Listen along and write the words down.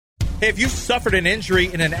Hey, if you suffered an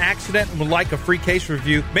injury in an accident and would like a free case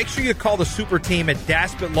review, make sure you call the super team at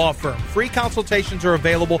Daspit Law Firm. Free consultations are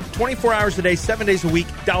available 24 hours a day, 7 days a week.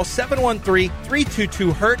 Dial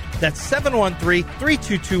 713-322-HURT. That's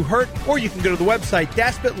 713-322-HURT. Or you can go to the website,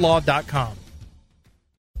 DaspitLaw.com.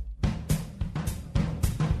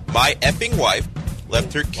 My effing wife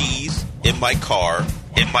left her keys in my car.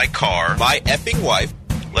 My effing wife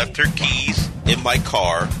left her keys in my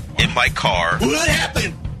car. What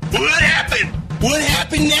happened? What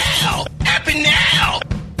happened now?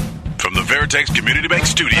 From the Veritex Community Bank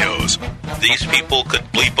Studios, These people could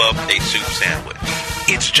bleep up a soup sandwich.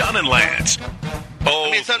 it's John and Lance. Oh,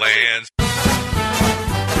 Lance.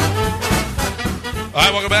 All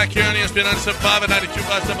right, welcome back here on ESPN 97.5 and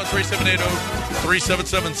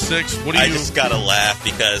 92.5-737-803-7776. What do you... I just got to laugh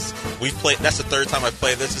because we've played. That's the third time I've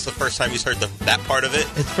played this. This is the first time he's heard that part of it.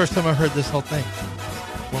 It's the first time I heard this whole thing.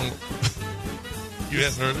 Well, you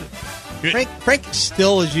haven't heard it? Frank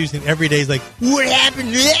still is using every day. He's like, what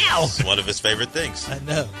happened now? It's one of his favorite things. I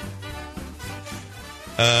know.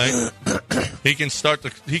 He can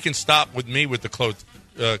stop with me with the throat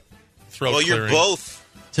Well, you're clearing. both.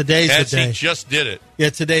 Today's the As day. he just did it. Yeah,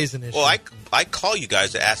 today's an issue. Well, I call you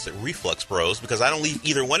guys to ask the Reflux Bros because I don't leave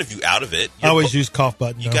either one of you out of it. I always use cough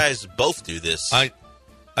button. You though. guys both do this. I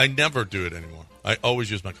never do it anymore. I always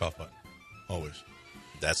use my cough button. Always.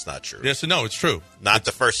 That's not true. Yes and no, it's true. Not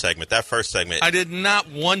the first segment. That first segment. I did not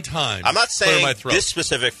one time I'm not clear saying my throat. this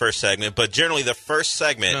specific first segment, but generally the first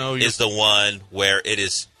segment is the one where it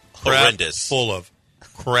is Crap horrendous. full of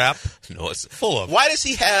crap. No, it's full of. Why does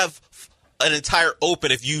he have an entire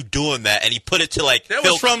open if you doing that and he put it to like That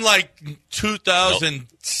was from like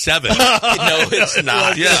 2007. No, it's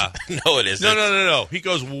not. Yeah. No, it isn't. No. He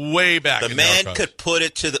goes way back. The in man archives. could put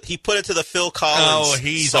it to the Phil Collins. Oh,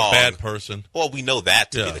 he's song. a bad person. Well, we know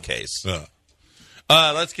that to Yeah. be the case. Yeah.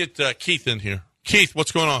 Let's get Keith in here. Keith,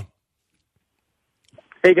 what's going on?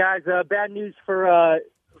 Hey guys, bad news for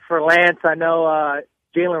Lance. I know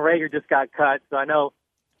Jalen Reagor just got cut, so I know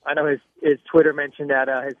his Twitter mentioned that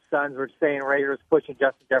his sons were saying Reagor was pushing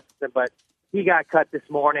Justin Jefferson, but he got cut this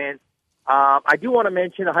morning. I do want to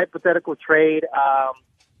mention a hypothetical trade.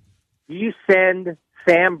 Do you send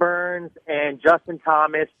Sam Burns and Justin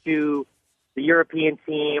Thomas to the European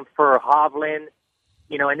team for Hovland,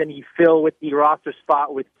 and then you fill with the roster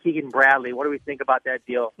spot with Keegan Bradley? What do we think about that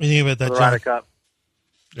deal? What do you think about for that, the Ryder John? Cup?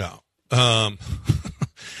 Yeah.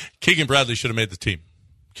 Keegan Bradley should have made the team.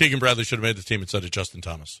 Keegan Bradley should have made the team instead of Justin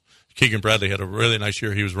Thomas. Keegan Bradley had a really nice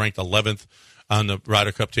year. He was ranked 11th on the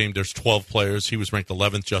Ryder Cup team. There's 12 players. He was ranked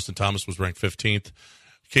 11th. Justin Thomas was ranked 15th.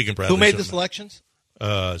 Keegan Bradley. Who made should the have selections?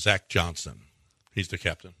 Zach Johnson. He's the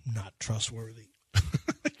captain. Not trustworthy.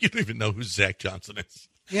 You don't even know who Zach Johnson is.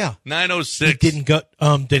 Yeah. 906. He didn't go.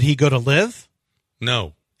 Did he go to live?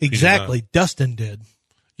 No. he did Exactly. Dustin did.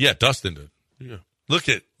 Yeah, Dustin did. Yeah. Look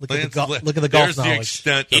at Look Lance, at the golf there's knowledge. the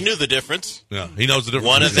extent. He knew the difference. Yeah, he knows the difference.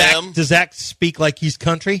 One of them. Does Zach speak like he's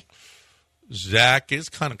country? Zach is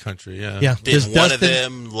kind of country. Yeah. Yeah. Did Does one of Dustin-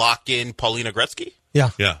 them lock in Paulina Gretzky?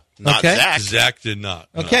 Yeah. Yeah. Not Okay. Zach. Zach did not.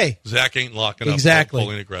 No. Okay. Zach ain't locking up Exactly.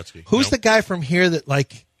 Paulina Gretzky. Who's Nope. the guy from here that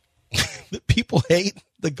that people hate?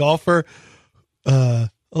 The golfer, a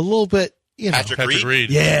little bit. Patrick Patrick Reed?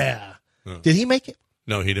 Yeah. Did he make it?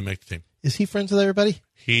 No, he didn't make the team. Is he friends with everybody?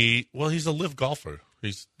 He's a live golfer.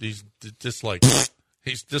 He's disliked.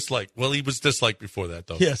 He's disliked. Well, he was disliked before that,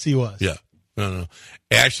 though. Yes, he was. Yeah. No.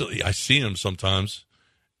 Actually, I see him sometimes,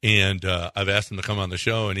 and I've asked him to come on the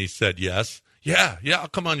show, and he said yes. Yeah, I'll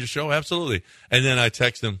come on your show, absolutely. And then I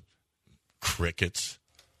text him, crickets,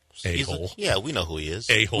 a-hole. Yeah, we know who he is.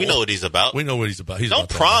 A-hole. We know what he's about. We know what he's about. He's Don't about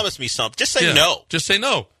that. promise me something. Just say no. Just say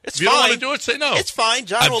no. It's if you fine. don't want to do it, say no. It's fine.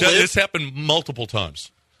 John will done, live. It's happened multiple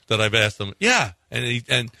times that I've asked him. Yeah, and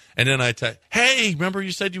then I text, hey, remember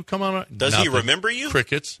you said you come on? Does he remember you?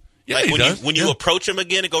 Crickets. Yeah, like he when does. when you approach him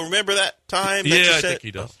again and go, remember that time? That Yeah, you I said? think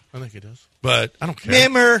he does. I think he does. But I don't care.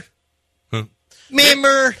 Member. Huh.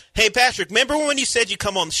 Member. Hey, Patrick, remember when you said you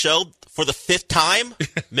come on the show for the 5th time?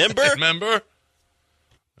 Remember? Remember?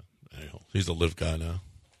 He's a live guy now.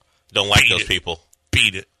 Don't like Beat those it. people.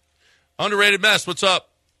 Beat it. Underrated mess. What's up?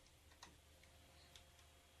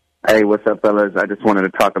 Hey, what's up, fellas? I just wanted to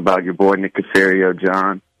talk about your boy Nick Casario,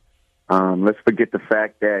 John. Let's forget the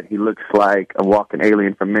fact that he looks like a walking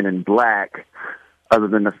alien from Men in Black, other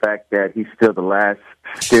than the fact that he's still the last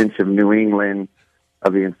stench of New England,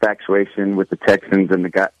 of the infatuation with the Texans and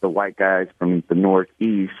the white guys from the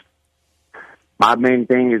Northeast. My main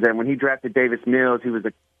thing is that when he drafted Davis Mills, he was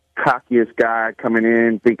the cockiest guy coming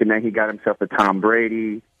in, thinking that he got himself a Tom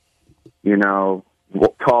Brady,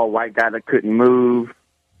 tall white guy that couldn't move,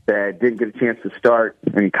 that didn't get a chance to start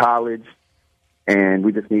in college, and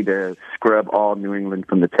we just need to scrub all New England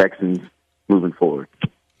from the Texans moving forward.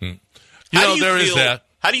 You know, there is that.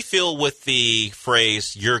 How do you feel with the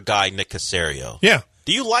phrase, your guy, Nick Caserio? Yeah.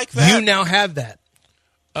 Do you like that? You now have that.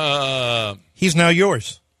 He's now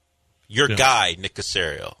yours. Your guy, Nick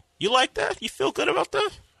Caserio. You like that? You feel good about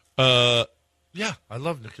that? Yeah, I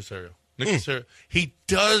love Nick Caserio. Nick Caserio. He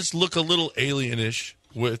does look a little alienish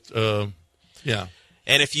with, yeah.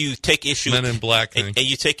 And if you take issue Men with in Black thing. and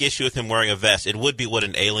you take issue with him wearing a vest, it would be what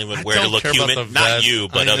an alien would I wear to don't look care about human. the Not vest. you,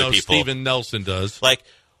 but I other know people. Steven Nelson does. Like,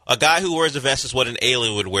 a guy who wears a vest is what an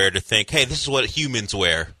alien would wear to think, hey, this is what humans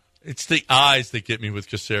wear. It's the eyes that get me with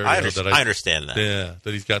Caserio. I understand that. Yeah,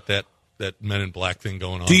 that he's got that Men in Black thing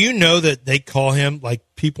going on. Do you know that they call him, like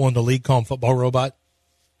people in the league call him football robot?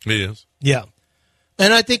 He is. Yeah.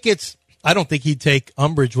 And I think I don't think he'd take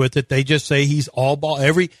umbrage with it. They just say he's all ball.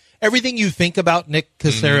 Everything you think about Nick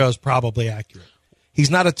Caserio is probably accurate.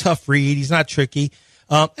 He's not a tough read. He's not tricky.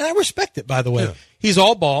 And I respect it, by the way. Yeah. He's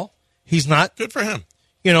all ball. He's not. Good for him.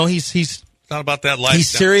 You know, he's not about that life.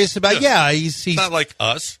 He's serious about, he's not like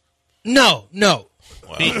us. No. We're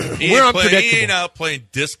unpredictable. He ain't out playing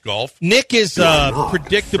disc golf. Nick is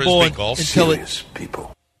predictable until serious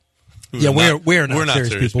people. Yeah, we're not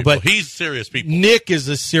serious people, but he's serious people. Nick is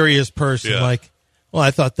a serious person. Yeah. Like, well,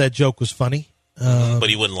 I thought that joke was funny. But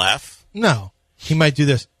he wouldn't laugh? No. He might do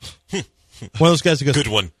this. One of those guys who goes, good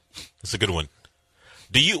one. That's a good one.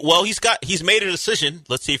 He's made a decision.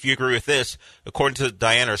 Let's see if you agree with this. According to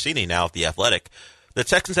Diane Orsini now at The Athletic, the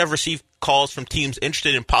Texans have received calls from teams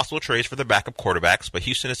interested in possible trades for their backup quarterbacks, but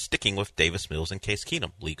Houston is sticking with Davis Mills and Case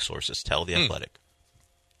Keenum, league sources tell The Athletic.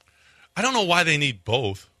 I don't know why they need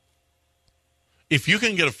both. If you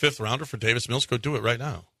can get a fifth rounder for Davis Mills, go do it right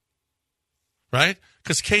now. Right?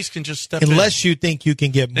 Because Case can just step in. Unless you think you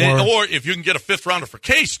can get more. Or if you can get a fifth rounder for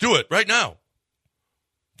Case, do it right now.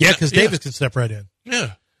 Yeah, because Davis can step right in.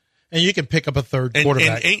 Yeah. And you can pick up a third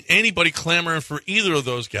quarterback. And ain't anybody clamoring for either of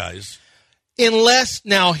those guys. Unless,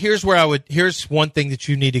 now, here's one thing that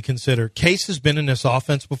you need to consider. Case has been in this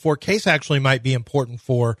offense before. Case actually might be important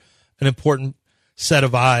for an important set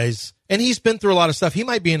of eyes. And he's been through a lot of stuff. He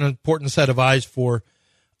might be an important set of eyes for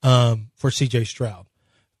C.J. Stroud.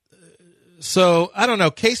 So, I don't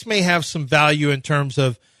know. Case may have some value in terms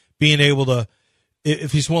of being able to,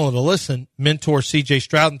 if he's willing to listen, mentor C.J.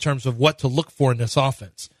 Stroud in terms of what to look for in this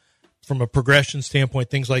offense from a progression standpoint,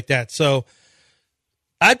 things like that. So,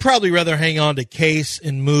 I'd probably rather hang on to Case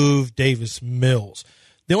and move Davis Mills.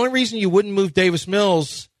 The only reason you wouldn't move Davis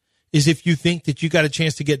Mills is if you think that you got a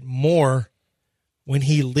chance to get more when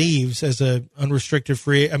he leaves as a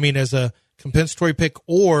as a compensatory pick,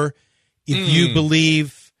 or if you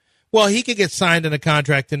believe, well, he could get signed in a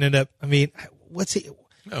contract and end up, what's he?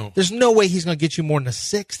 No. There's no way he's going to get you more than a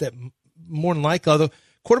six, that more than likely, although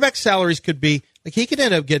quarterback salaries could be, like he could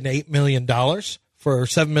end up getting $8 million for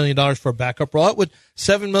 $7 million for a backup role. That would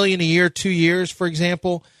 $7 million a year, 2 years, for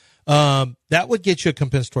example. That would get you a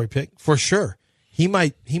compensatory pick for sure. He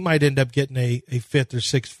might end up getting a fifth or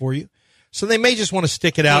sixth for you. So they may just want to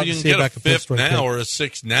stick it out and see about compensatory pick. You can get a fifth now or a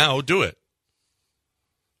sixth now. Do it.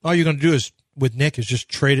 All you're going to do is with Nick is just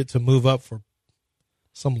trade it to move up for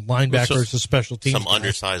some linebacker or special teams. Some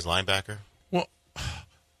undersized linebacker. Well,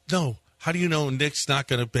 no. How do you know Nick's not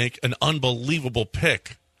going to make an unbelievable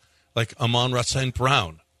pick? Like Amon-Ra St.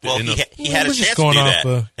 Brown. Well, he had a chance to do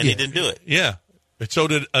that, and he didn't do it. Yeah. But so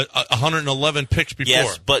did 111 picks before.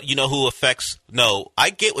 Yes, but you know who affects – no,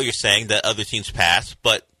 I get what you're saying, that other teams pass,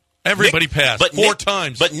 but – Everybody passed four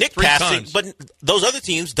times. But Nick three passing times. – but those other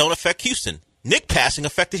teams don't affect Houston. Nick passing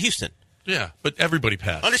affected Houston. Yeah, but everybody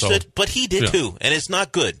passed. Understood, so. But he did too, and it's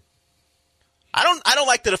not good. I don't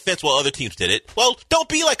like the defense while other teams did it. Well, don't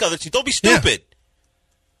be like other teams. Don't be stupid.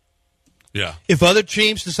 Yeah. If other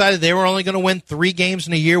teams decided they were only going to win 3 games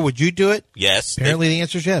in a year, would you do it? Yes. Apparently the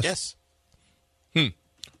answer is yes. Yes.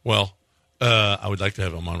 Well, I would like to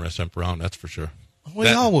have Amon-Ra St. Brown, that's for sure. We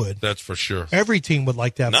all would. That's for sure. Every team would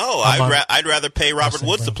like to have No, I'd rather pay Robert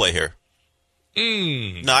Woods to play here.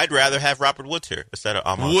 No, I'd rather have Robert Woods here instead of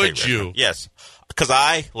Amon. Would you? Yes. Because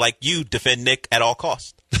I, like you, defend Nick at all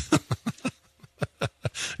costs.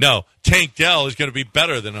 No, Tank Dell is going to be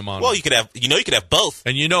better than Amon. Well, you could have both.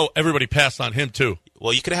 And everybody passed on him too.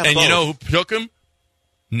 Well, you could have both. both. And you know who took him?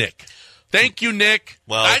 Nick. Thank you, Nick.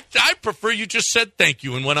 Well, I prefer you just said thank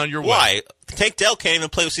you and went on your way. Why? Tank Dell can't even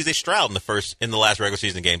play with C.J. Stroud in the last regular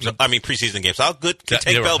season game. Preseason game. So how good can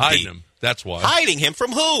Tank Dell be? Him. That's why. Hiding him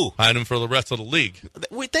from who? Hiding him for the rest of the league.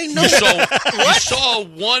 They know. You saw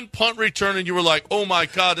one punt return and you were like, oh, my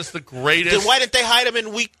God, this is the greatest. Then why didn't they hide him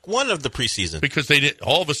in week 1 of the preseason? Because they did.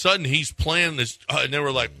 All of a sudden, he's playing this, and they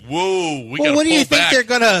were like, whoa, we got to pull back. What do you think they're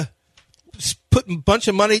going to put a bunch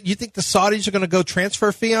of money? You think the Saudis are going to go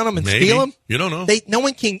transfer fee on him and steal him? You don't know. No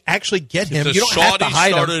one can actually get him. If you don't have to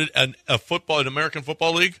hide him. Saudis started an American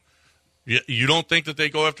Football League, you don't think that they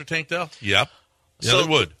go after Tank Dell? Yep. Yeah, they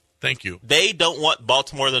would. Thank you. They don't want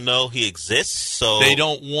Baltimore to know he exists, so they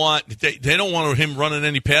don't want him running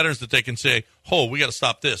any patterns that they can say, "Oh, we got to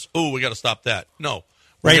stop this. Oh, we got to stop that." No,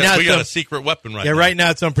 we got a secret weapon right now. Yeah, right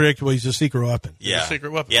now it's unpredictable. He's a secret weapon. Yeah, a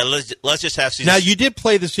secret weapon. Yeah, let's just have. Now you did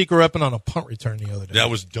play the secret weapon on a punt return the other day.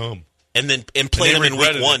 That was dumb. And play him in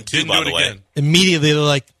week 1 too. By the way, again. Immediately they're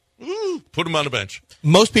like, put him on the bench.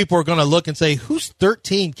 Most people are going to look and say, "Who's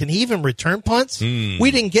 13? Can he even return punts?"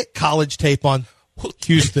 We didn't get college tape on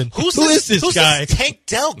Houston. Who is this guy? This Tank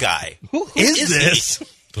Dell guy? Who is this?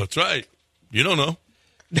 That's right. You don't know.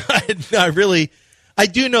 I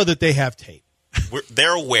do know that they have tape.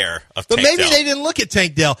 They're aware of But Tank maybe Dell. they didn't look at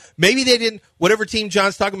Tank Dell. Maybe they didn't, whatever team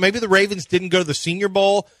John's talking, maybe the Ravens didn't go to the Senior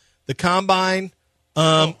Bowl, the Combine,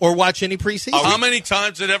 or watch any preseason. How many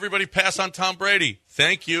times did everybody pass on Tom Brady?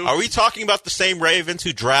 Thank you. Are we talking about the same Ravens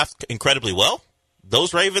who draft incredibly well?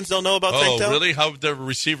 Those Ravens don't know about Tank Dell? Oh, really? How have their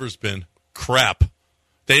receivers been? Crap.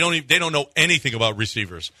 They don't know anything about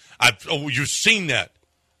receivers. You've seen that.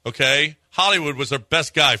 Okay? Hollywood was their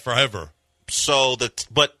best guy forever.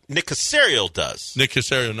 But Nick Caserio does. Nick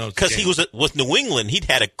Caserio knows because he was with New England. He'd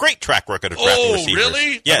had a great track record of drafting receivers. Oh,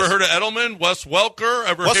 really? Yes. Ever heard of Edelman? Wes Welker?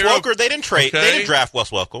 Welker? They didn't trade. Okay. They didn't draft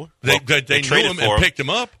Wes Welker. They knew him and picked him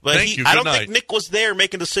up. But Thank you. I don't think Nick was there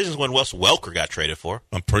making decisions when Wes Welker got traded for.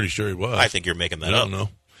 I'm pretty sure he was. I think you're making that up. I don't know.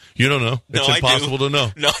 You don't know. It's impossible to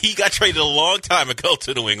know. No, he got traded a long time ago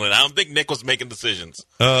to New England. I don't think Nick was making decisions.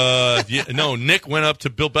 No, Nick went up to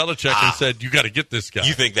Bill Belichick and said, "You got to get this guy."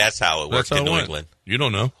 You think that's how it worked in New England? You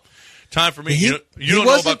don't know. Time for me. You don't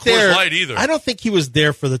know about Coors Light either. I don't think he was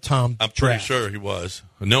there for the Tom I'm pretty sure he was.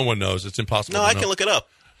 No one knows. It's impossible. No, I can look it up.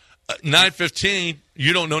 9:15.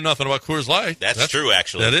 You don't know nothing about Coors Light. That's true,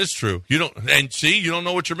 actually. That is true. You don't. And see, you don't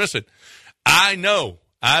know what you're missing. I know.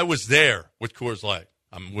 I was there with Coors Light.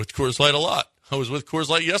 I'm with Coors Light a lot. I was with Coors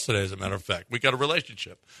Light yesterday, as a matter of fact. We got a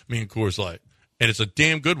relationship, me and Coors Light. And it's a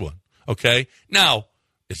damn good one, okay? Now,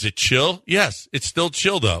 is it chill? Yes, it's still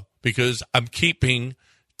chill, though, because I'm keeping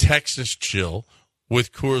Texas chill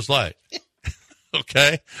with Coors Light,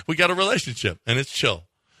 okay? We got a relationship, and it's chill,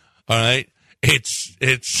 all right? It's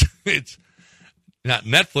not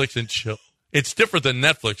Netflix and chill. It's different than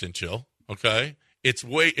Netflix and chill, okay? It's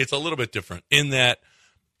a little bit different in that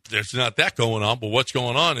there's not that going on, but what's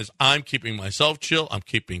going on is I'm keeping myself chill. I'm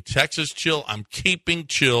keeping Texas chill. I'm keeping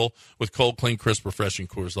chill with cold, clean, crisp, refreshing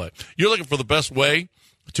Coors Light. You're looking for the best way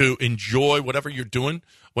to enjoy whatever you're doing.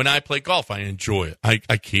 When I play golf, I enjoy it.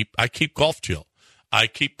 I keep golf chill. I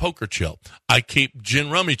keep poker chill. I keep gin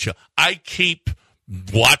rummy chill. I keep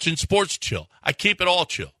watching sports chill. I keep it all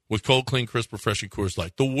chill with cold, clean, crisp, refreshing Coors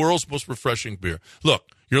Light. The world's most refreshing beer. Look,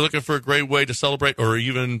 you're looking for a great way to celebrate or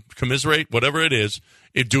even commiserate, whatever it is,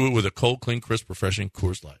 do it with a cold, clean, crisp, refreshing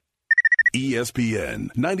Coors Light.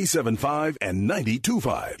 ESPN 97.5 and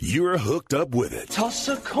 92.5. You're hooked up with it. Toss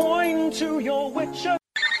a coin to your witcher.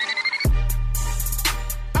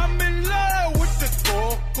 I'm in love with the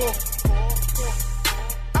coco.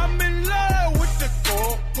 I'm in love with the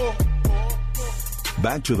coco.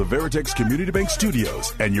 Back to the Veritex Community Bank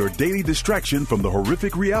Studios and your daily distraction from the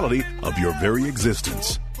horrific reality of your very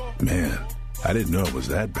existence. Man, I didn't know it was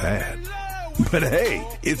that bad. But hey,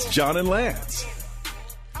 it's John and Lance.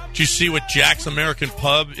 Did you see what Jack's American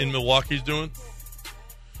Pub in Milwaukee's doing?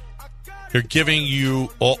 They're giving you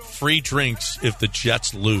all free drinks if the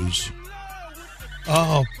Jets lose.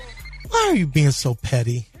 Oh, why are you being so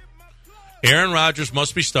petty? Aaron Rodgers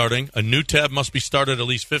must be starting. A new tab must be started at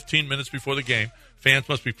least 15 minutes before the game. Fans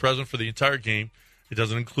must be present for the entire game. It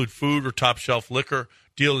doesn't include food or top-shelf liquor.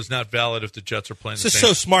 Deal is not valid if the Jets are playing the This is same.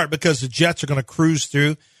 so smart because the Jets are going to cruise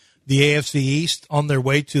through the AFC East on their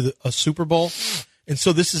way to a Super Bowl. And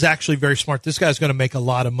so this is actually very smart. This guy's going to make a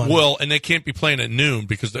lot of money. Well, and they can't be playing at noon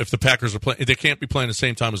because if the Packers are playing, they can't be playing the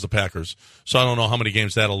same time as the Packers. So I don't know how many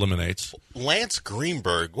games that eliminates. Lance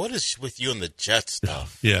Greenberg, what is with you and the Jets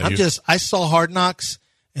stuff? Yeah, I saw Hard Knocks,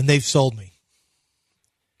 and they've sold me.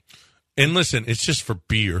 And listen, it's just for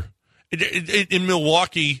beer. In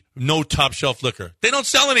Milwaukee, no top-shelf liquor. They don't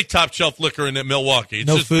sell any top-shelf liquor in Milwaukee. It's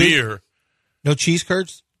no just food? beer. No cheese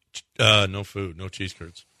curds? No food, no cheese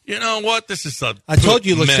curds. You know what? This is I told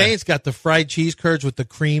you, meh. Lachey's got the fried cheese curds with the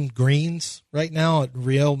creamed greens right now at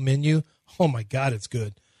Rio menu. Oh, my God, it's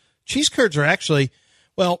good. Cheese curds are actually,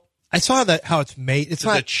 well, I saw that how it's made. It's is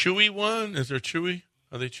not a chewy one. Is there chewy?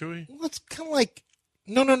 Are they chewy? Well, it's kind of like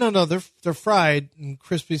no. They're fried and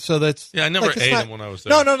crispy. So that's I never like, ate them when I was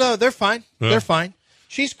there. No. They're fine. Yeah. They're fine.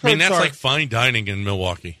 Cheese curds. I mean, that's are like fine dining in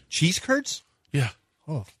Milwaukee. cheese curds. Yeah.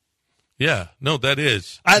 Oh, Yeah. No, that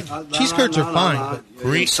is. Cheese curds are fine.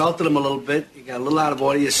 You insulted him a little bit. You got a little out of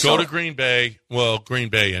order. Go to Green Bay. Well, Green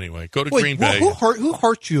Bay anyway. Go to Wait, Green Bay. who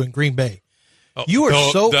hurt you in Green Bay? Oh, You are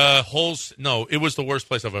the whole. No, it was the worst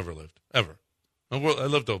place I've ever lived. Ever. I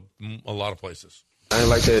lived a lot of places. I ain't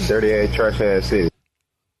like that dirty ass trash ass city.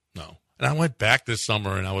 No, and I went back this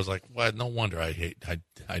summer, and I was like, "Well, no wonder I hate." I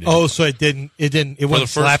didn't. Oh, so it wasn't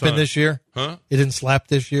slapping time. this year? Huh? It didn't slap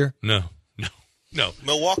this year? No.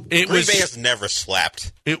 Milwaukee. Green Bay has never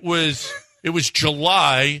slapped. It was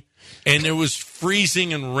July, and it was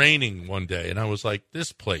freezing and raining one day, and I was like,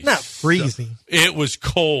 "This place." Not freezing. It was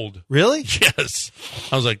cold. Really? Yes.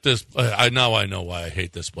 I was like, "This." I know why I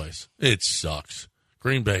hate this place. It sucks.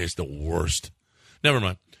 Green Bay is the worst. Never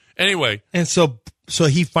mind. Anyway, And so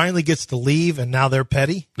he finally gets to leave, and now they're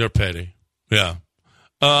petty? they're petty. Yeah.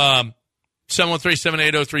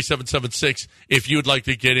 713-780-3776 if you'd like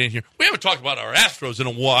to get in here. We haven't talked about our Astros in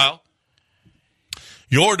a while.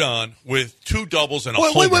 Jordan with 2 doubles and a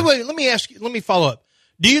homer. Wait. Let me follow up.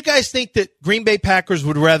 Do you guys think that Green Bay Packers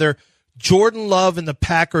would rather Jordan Love and the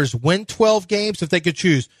Packers win 12 games if they could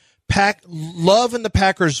choose? Love and the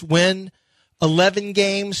Packers win 11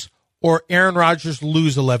 games or Aaron Rodgers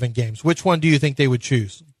lose 11 games? Which one do you think they would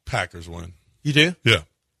choose? Packers win. You do? Yeah.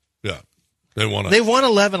 They won. They won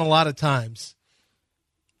 11 a lot of times.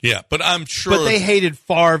 Yeah, but I'm sure. But they hated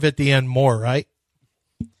Favre at the end more, right?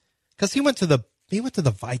 Because he went to the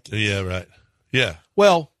Vikings. Yeah, right. Yeah.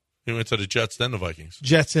 Well, he went to the Jets, then the Vikings.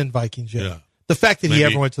 Jets and Vikings, yeah. Yeah. The fact that he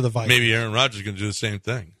ever went to the Vikings. Maybe Aaron Rodgers is going to do the same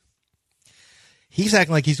thing. He's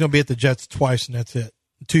acting like he's going to be at the Jets twice, and that's it.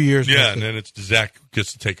 2 years. Yeah, and then it's Zach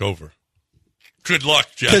gets to take over. Good luck,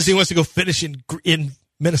 Jets. Because he wants to go finish in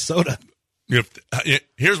Minnesota.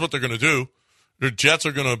 Here's what they're going to do. The Jets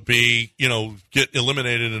are going to be, get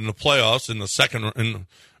eliminated in the playoffs in the second, and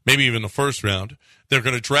maybe even the first round. They're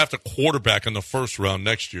going to draft a quarterback in the first round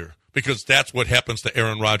next year because that's what happens to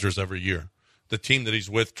Aaron Rodgers every year. The team that he's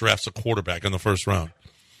with drafts a quarterback in the first round.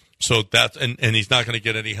 So that's and he's not going to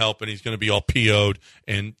get any help, and he's going to be all PO'd,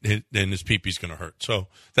 and his peepee's going to hurt. So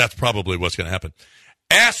that's probably what's going to happen.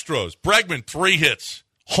 Astros, Bregman, 3 hits,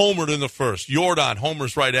 homered in the first. Jordan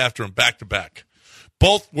homers right after him, back to back.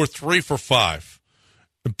 Both were 3 for 5.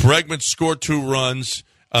 Bregman scored 2 runs,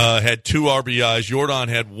 had 2 RBIs. Jordan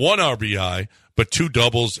had 1 RBI, but 2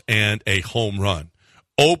 doubles and a home run.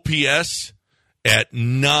 OPS at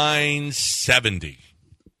 970.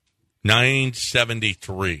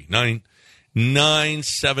 973.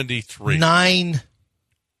 973.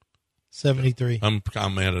 973. I'm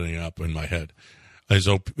adding it up in my head. His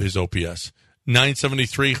OPS.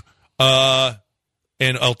 973.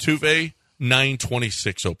 And Altuve,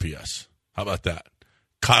 926 OPS. How about that?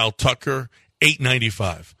 Kyle Tucker,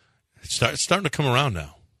 895. It's starting to come around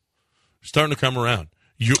now. Starting to come around.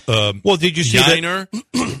 Well, did you see Yiner,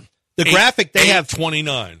 the graphic? They have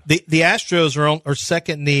 29. The Astros are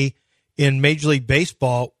second in Major League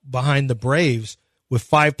Baseball behind the Braves with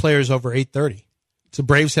 5 players over 830. So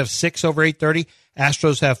Braves have 6 over 830.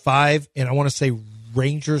 Astros have 5, and I want to say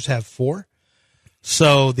Rangers have 4.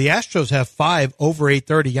 So the Astros have 5 over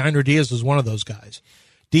 830. Yiner Diaz is one of those guys.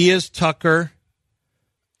 Diaz, Tucker,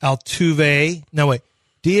 Altuve. No, wait.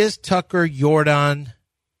 Diaz, Tucker, Jordan.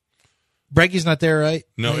 Breggy's not there, right?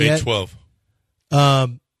 No, Not yet. 812.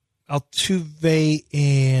 Altuve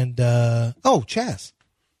and Chaz.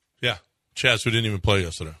 Yeah. Chaz, who didn't even play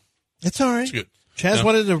yesterday. It's all right. It's good. Chaz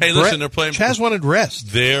wanted to listen, they're playing. Chaz wanted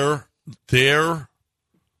rest. Their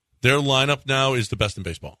lineup now is the best in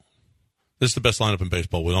baseball. This is the best lineup in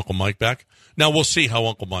baseball with Uncle Mike back. Now we'll see how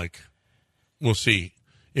Uncle Mike. We'll see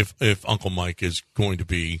if Uncle Mike is going to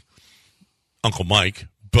be Uncle Mike.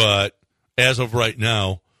 But as of right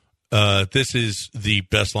now, this is the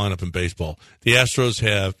best lineup in baseball. The Astros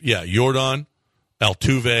have Jordan,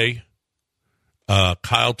 Altuve,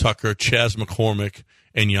 Kyle Tucker, Chas McCormick,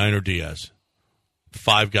 and Yiner Diaz.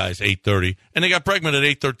 5 guys, 830. And they got Bregman at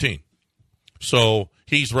 813. So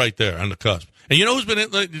he's right there on the cusp. And you know who's been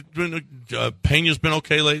Pena's been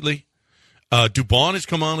okay lately? Dubon has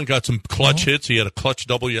come on and got some clutch hits. He had a clutch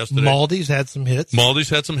double yesterday. Maldy's had some hits. Maldy's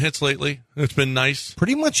had some hits lately. It's been nice.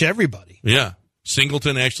 Pretty much everybody. Yeah.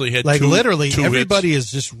 Singleton actually had two literally everybody hits.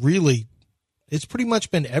 is just really It's pretty much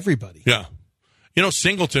been everybody. Yeah.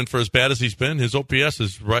 Singleton, for as bad as he's been, his OPS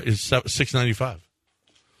is 695,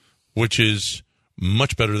 which is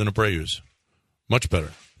much better than Abreu's. Much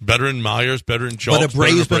better. Better than Myers, better than Schultz. But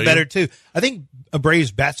Abreu's been better, too. I think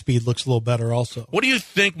Abreu's bat speed looks a little better also. What do you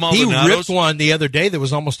think Maldonado's? He ripped one the other day that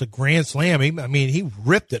was almost a grand slam. He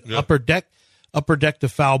ripped it upper deck to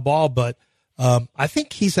foul ball, but I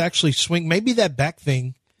think he's actually swing. Maybe that back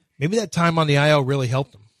thing, maybe that time on the IL really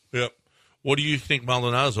helped him. Yep. What do you think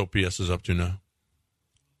Maldonado's OPS is up to now?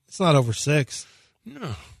 It's not over 6.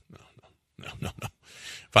 No.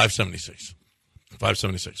 576.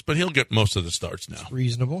 But he'll get most of the starts now. It's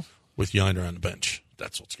reasonable. With Yiner on the bench.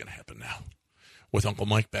 That's what's going to happen now. With Uncle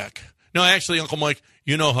Mike back. No, actually, Uncle Mike,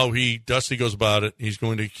 you know how Dusty goes about it. He's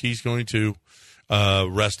going to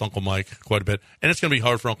rest Uncle Mike quite a bit. And it's going to be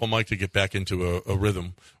hard for Uncle Mike to get back into a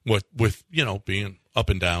rhythm with being up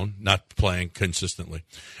and down, not playing consistently.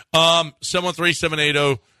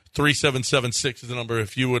 713-780-3776 is the number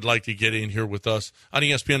if you would like to get in here with us on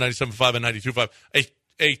ESPN 97.5 and 92.5.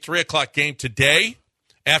 A 3 o'clock game today,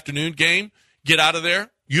 afternoon game. Get out of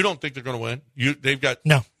there. You don't think they're going to win.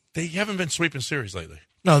 No. They haven't been sweeping series lately.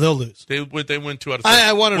 No, they'll lose. They win 2 out of 3.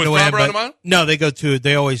 I want them to win, but but no,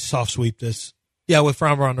 they always soft sweep this. Yeah, with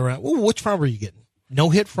Framber on the round. Ooh, which Framber are you getting?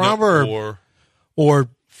 No hit Framber or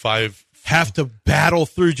 5 have to battle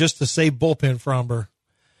through just to save bullpen Framber.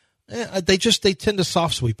 They tend to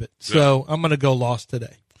soft sweep it. So I'm going to go loss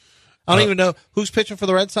today. I don't even know who's pitching for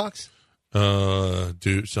the Red Sox.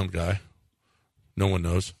 Some guy. No one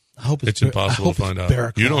knows. I hope it's impossible to find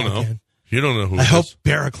out. You don't know. Again. You don't know who. I hope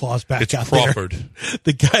Barraclaw's back it's out Crawford. there.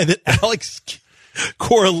 The guy that Alex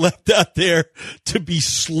Cora left out there to be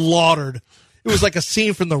slaughtered. It was like a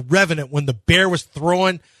scene from The Revenant when the bear was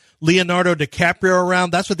throwing Leonardo DiCaprio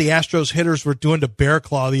around. That's what the Astros hitters were doing to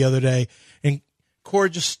Barraclaw the other day. And Cora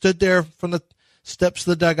just stood there from the steps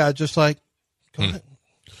of the dugout just like, go ahead.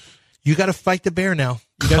 You got to fight the bear now.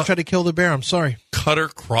 You got to try to kill the bear. I'm sorry. Cutter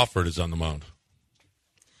Crawford is on the mound.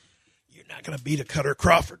 You're not going to beat a Cutter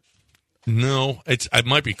Crawford. No, it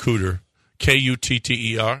might be Cooter.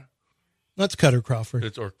 Kutter. That's Cutter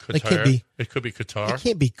Crawford. Or Qatar. It could be Qatar. It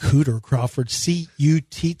can't be Cooter Crawford. Cutt.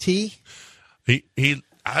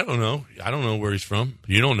 I don't know. I don't know where he's from.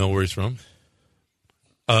 You don't know where he's from.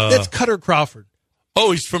 That's Cutter Crawford.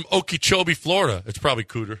 Oh, he's from Okeechobee, Florida. It's probably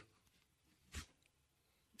Cooter.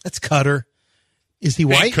 That's Cutter. Is he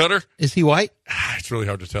white? Cutter? Is he white? It's really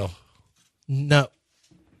hard to tell. No,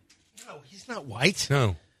 he's not white.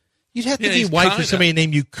 No. You'd have to be white for somebody to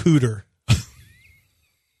name you Cooter.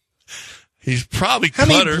 He's probably How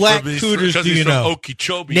Cutter. many black Cooters do you know?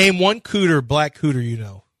 Okeechobee. Name one black Cooter you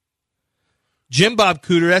know. Jim Bob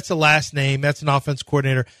Cooter, that's a last name. That's an offense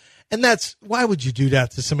coordinator. And why would you do that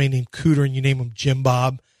to somebody named Cooter and you name him Jim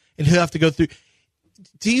Bob? And he'll have to go through.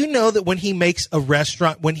 Do you know that when he makes a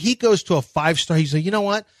restaurant, when he goes to a 5-star, he's like, you know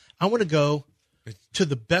what? I want to go to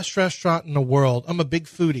the best restaurant in the world. I'm a big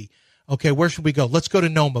foodie. Okay, where should we go? Let's go to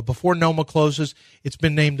Noma. Before Noma closes, it's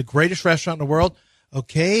been named the greatest restaurant in the world.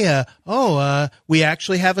 Okay, we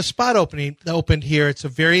actually have a spot opened here. It's a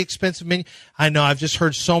very expensive menu. I know, I've just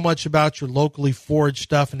heard so much about your locally foraged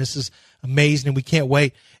stuff, and this is amazing, and we can't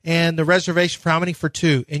wait. And the reservation for how many? For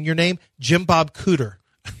 2. And your name? Jim Bob Cooter.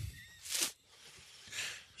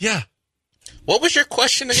 Yeah. What was your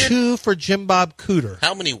question again? 2 for Jim Bob Cooter.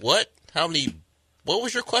 How many what? What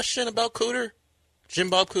was your question about Cooter? Jim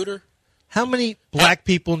Bob Cooter? How many black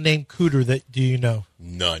people named Cooter that do you know?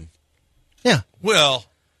 None. Yeah. Well,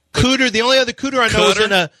 Cooter, the only other Cooter I know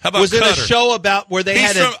was in a show about where they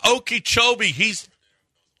He's from Okeechobee.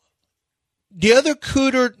 The other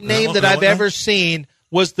Cooter name that I've ever seen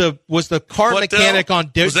was the car mechanic on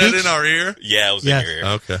Dukes. Was that in our ear? Yeah, it was in your ear.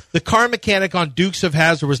 Okay. The car mechanic on Dukes of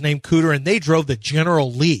Hazzard was named Cooter, and they drove the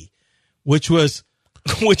General Lee, which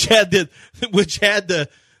had the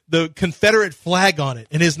Confederate flag on it,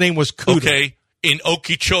 and his name was Cooter. Okay, in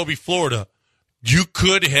Okeechobee, Florida, you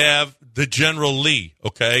could have the General Lee.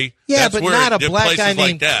 Okay, yeah, but not a black guy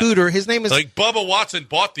named Cooter. His name is like Bubba Watson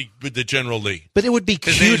bought the General Lee, but it would be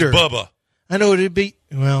His Cooter. name's Bubba. I know it'd be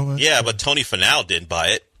but Tony Finau didn't buy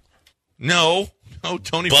it. No,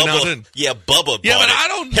 Tony Finau didn't. Yeah, Bubba bought it. Yeah, but I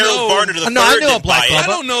don't Harold know. Varner III I know a didn't black buy it. I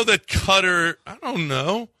don't know that Cutter. I don't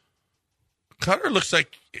know. Cutter looks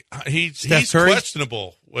like he's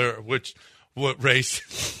questionable. What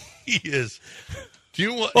race he is? Do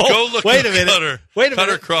you want go look wait at a minute. Cutter? Wait a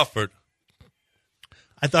Cutter minute. Crawford.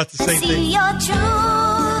 I thought the same thing. Your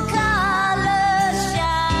true colors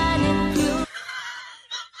shining through.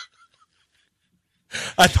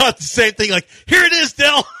 I thought the same thing. Like, here it is,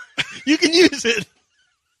 Del. You can use it.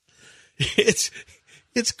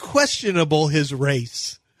 It's questionable, his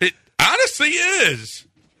race. It honestly is.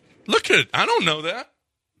 Look at it. I don't know that.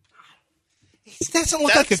 He doesn't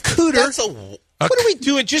look like a cooter. What are we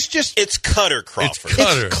doing? Just It's Cutter Crawford. It's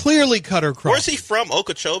Cutter. It's clearly Cutter Crawford. Where's he from?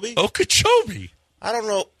 Okeechobee? Okeechobee. I don't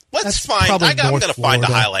know. Let's That's find. probably I'm going to North find the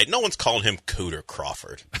Florida. highlight. No one's calling him Cooter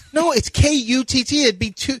Crawford. No, it's K-U-T-T. It'd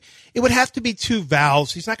be two. It would have to be two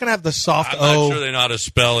vowels. He's not going to have the soft I'm O. not sure they know how to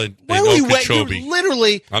spell it. Why are we Okeechobee. you're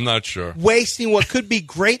literally I'm not sure. wasting what could be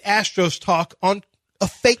great Astros talk on a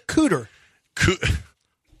fake cooter.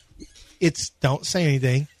 It's don't say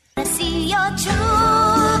anything. I see your true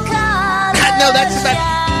colors. No, that's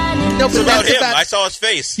about. No, It's but about that's him. about. I saw his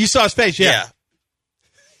face. You saw his face, yeah.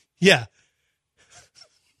 Yeah.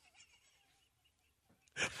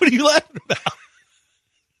 What are you laughing about?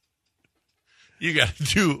 You got to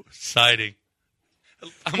do siding.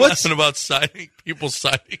 I'm What's- laughing about siding. People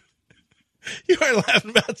siding. You are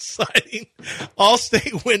laughing about siding.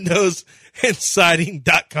 Allstate Windows and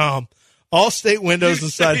Siding.com. Allstate Windows You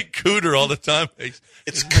and say Siding. cooter all the time.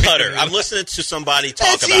 It's Cutter. I'm listening to somebody talk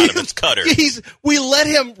That's about you. him. It's Cutter. We let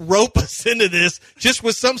him rope us into this just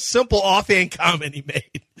with some simple offhand comment he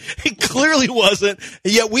made. It clearly wasn't.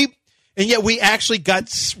 And yet we actually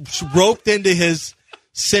got roped into his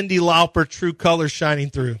Cyndi Lauper true colors shining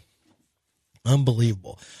through.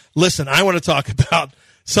 Unbelievable. Listen, I want to talk about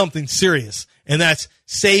something serious, and that's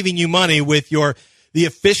saving you money with the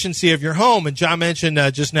efficiency of your home. And John mentioned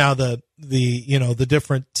just now the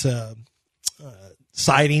different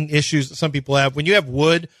siding issues that some people have. When you have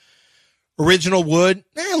wood, original wood,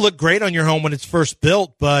 it look great on your home when it's first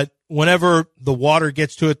built, but whenever the water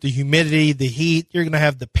gets to it, the humidity, the heat, you're going to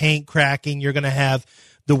have the paint cracking. You're going to have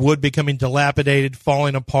the wood becoming dilapidated,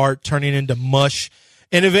 falling apart, turning into mush.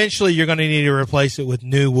 And eventually you're going to need to replace it with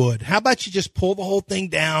new wood. How about you just pull the whole thing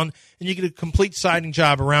down and you get a complete siding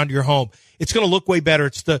job around your home? It's going to look way better.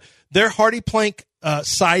 It's their Hardy Plank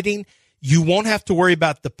siding. You won't have to worry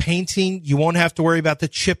about the painting. You won't have to worry about the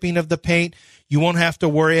chipping of the paint. You won't have to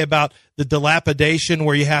worry about the dilapidation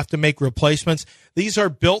where you have to make replacements. These are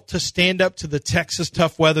built to stand up to the Texas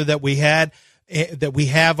tough weather that we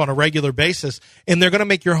have on a regular basis, and they're going to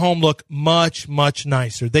make your home look much, much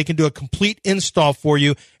nicer. They can do a complete install for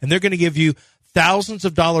you, and they're going to give you thousands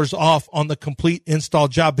of dollars off on the complete install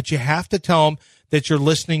job, but you have to tell them that you're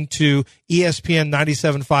listening to ESPN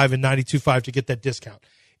 97.5 and 92.5 to get that discount.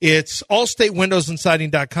 It's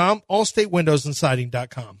allstatewindowsandsiding.com,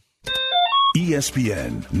 allstatewindowsandsiding.com.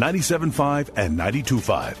 ESPN 97.5 and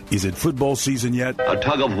 92.5. Is it football season yet? A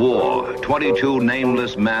tug of war, 22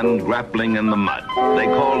 nameless men grappling in the mud. They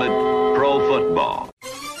called it pro football.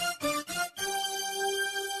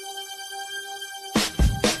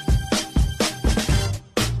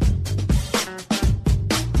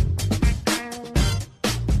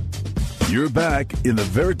 You're back in the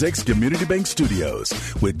Veritex Community Bank Studios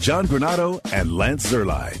with John Granato and Lance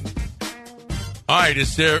Zerline. All right,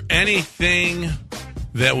 is there anything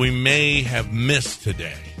that we may have missed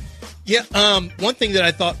today? Yeah, one thing that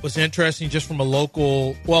I thought was interesting just from a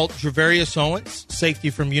local, Javarius Owens, safety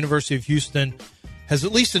from University of Houston, has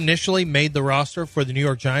at least initially made the roster for the New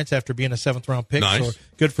York Giants after being a seventh-round pick. Nice. So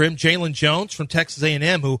good for him. Jalen Jones from Texas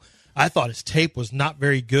A&M, who I thought his tape was not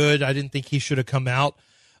very good. I didn't think he should have come out.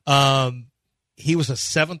 He was a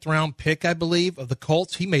seventh-round pick, I believe, of the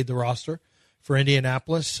Colts. He made the roster for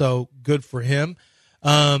Indianapolis, so good for him.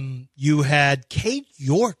 You had Cade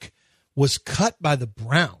York was cut by the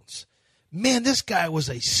Browns. Man, this guy was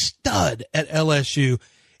a stud at LSU,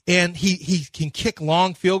 and he can kick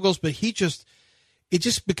long field goals, but it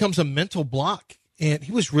just becomes a mental block. And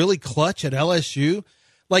he was really clutch at LSU.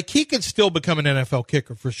 Like, he could still become an NFL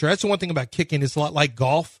kicker for sure. That's the one thing about kicking. It's a lot like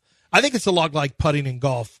golf. I think it's a lot like putting in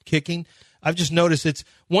golf, kicking. I've just noticed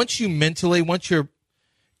once you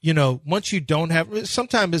don't have,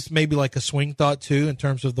 sometimes it's maybe like a swing thought too, in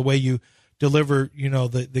terms of the way you deliver,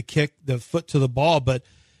 the kick, the foot to the ball, but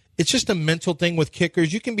it's just a mental thing with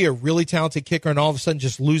kickers. You can be a really talented kicker and all of a sudden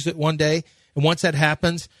just lose it one day. And once that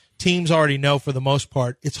happens, teams already know for the most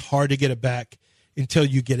part, it's hard to get it back until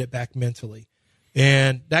you get it back mentally.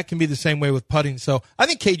 And that can be the same way with putting. So I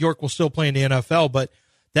think Cade York will still play in the NFL, but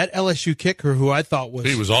that LSU kicker who I thought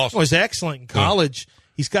was awesome, was excellent in college. Yeah.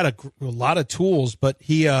 He's got a lot of tools, but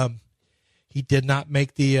he did not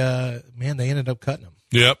make the they ended up cutting him.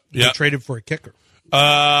 Yep. They traded for a kicker.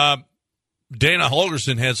 Dana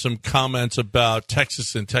Holgerson had some comments about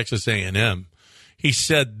Texas and Texas A&M. He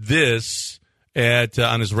said this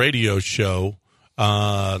on his radio show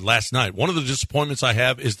last night. One of the disappointments I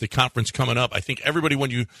have is the conference coming up. I think everybody,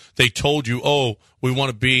 when they told you, oh, we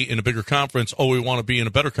want to be in a bigger conference, oh, we want to be in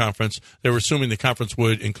a better conference, they were assuming the conference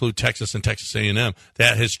would include Texas and Texas A&M.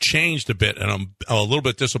 That has changed a bit, and I'm a little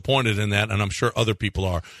bit disappointed in that, and I'm sure other people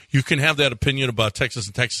are. You can have that opinion about Texas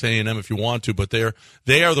and Texas A&M if you want to, but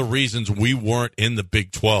they are the reasons we weren't in the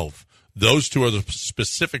Big 12. Those two are the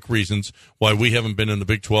specific reasons why we haven't been in the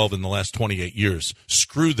Big 12 in the last 28 years.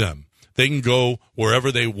 Screw them. They can go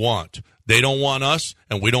wherever they want. They don't want us,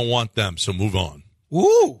 and we don't want them, so move on.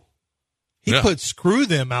 Ooh. He put screw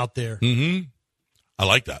them out there. Mm-hmm. I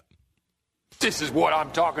like that. This is what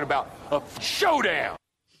I'm talking about. A showdown.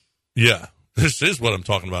 Yeah, this is what I'm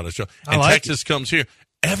talking about. A show. And Texas comes here.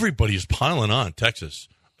 Everybody's piling on Texas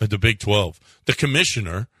at the Big 12. The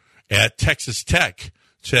commissioner at Texas Tech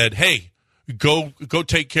said, hey, go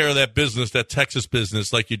take care of that business, that Texas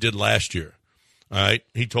business, like you did last year. All right,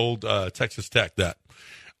 he told Texas Tech that.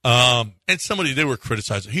 And they were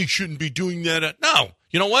criticizing, he shouldn't be doing that. No,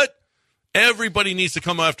 you know what? Everybody needs to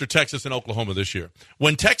come after Texas and Oklahoma this year.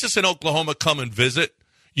 When Texas and Oklahoma come and visit,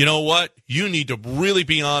 you know what? You need to really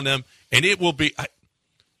be on them, and it will be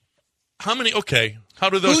how many? Okay, how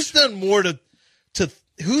do those? Who's done more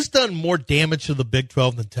Who's done more damage to the Big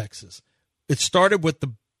 12 than Texas? It started with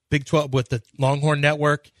the Big 12 with the Longhorn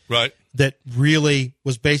Network, right? That really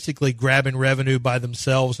was basically grabbing revenue by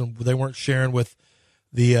themselves, and they weren't sharing with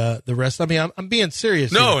the rest. I mean, I'm being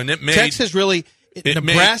serious. No, here. And it made Texas really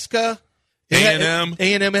Nebraska, A&M.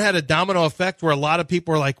 A&M had a domino effect where a lot of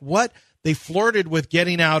people were like, "What?" They flirted with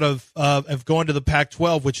getting out of going to the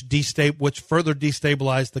Pac-12, which further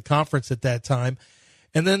destabilized the conference at that time,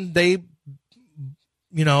 and then they,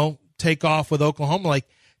 take off with Oklahoma. Like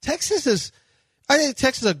Texas is. I think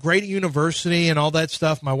Texas is a great university and all that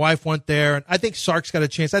stuff. My wife went there, and I think Sark's got a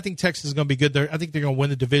chance. I think Texas is going to be good there. I think they're going to win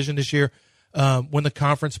the division this year, win the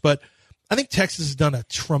conference. But I think Texas has done a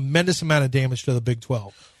tremendous amount of damage to the Big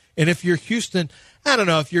 12. And if you're Houston, I don't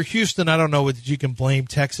know. If you're Houston, I don't know if you can blame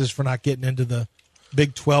Texas for not getting into the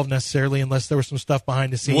Big 12 necessarily, unless there was some stuff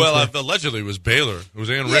behind the scenes. Well, allegedly it was Baylor. It was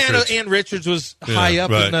Ann Richards. Ann Richards was high up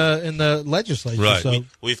in the legislature. Right. So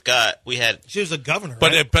she was a governor.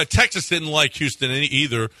 But right? But Texas didn't like Houston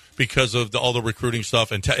either because of all the recruiting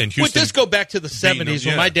stuff and Houston. Would this go back to the 70s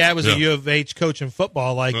when my dad was a U of H coach in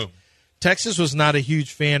football? Texas was not a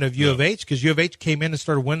huge fan of U of H because U of H came in and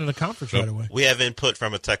started winning the conference right away. We have input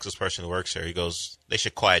from a Texas person who works here. He goes, they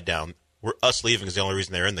should quiet down. Us leaving is the only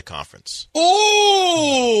reason they're in the conference.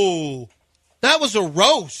 Oh, that was a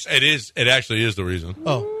roast. It is. It actually is the reason.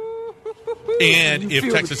 Oh. And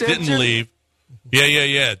if Texas didn't leave,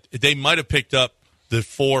 they might have picked up the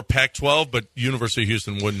 4 Pac-12, but University of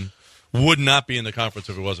Houston would not be in the conference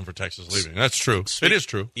if it wasn't for Texas leaving. That's true. It is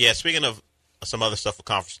true. Yeah, speaking of some other stuff with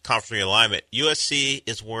conference realignment, USC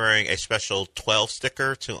is wearing a special 12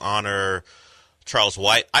 sticker to honor Charles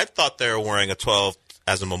White. I thought they were wearing a 12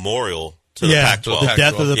 as a memorial to the Pac-12. The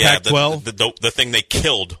death of the Pac-12. The thing they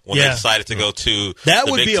killed when they decided to go to that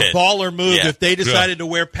the would Big be Ten. A baller move if they decided to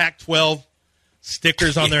wear Pac-12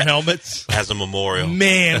 stickers on their helmets. As a memorial.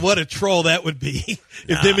 Man, what a troll that would be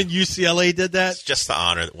if them and UCLA did that. It's just to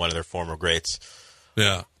honor one of their former greats.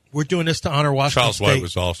 Yeah. We're doing this to honor Washington Charles State. White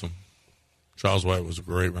was awesome. Charles White was a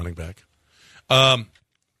great running back.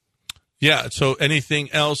 So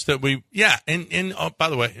anything else that we – and by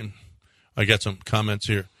the way, and I got some comments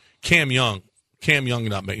here. Cam Young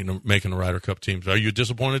not making the Ryder Cup teams. Are you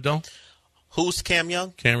disappointed, though? Who's Cam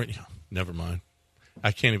Young? Cameron. Never mind.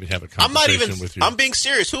 I can't even have a conversation with you. I'm being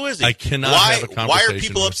serious. Who is he? I cannot have a conversation. Why are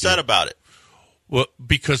people upset about it? Well,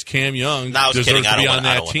 because Cam Young deserves to be on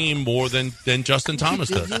that team more than Justin Thomas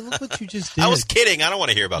does. Look what you just did. I was kidding. I don't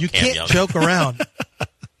want to hear about Cam Young. You can't joke around.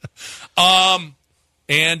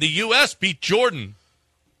 And the U.S. beat Jordan.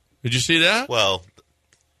 Did you see that? Well,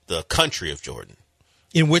 the country of Jordan.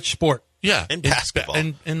 In which sport? Yeah. In basketball.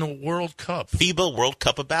 In the World Cup. FIBA World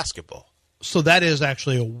Cup of basketball. So that is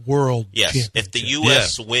actually a world championship. If the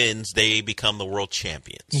U.S. wins, they become the world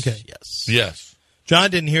champions. Okay. Yes. John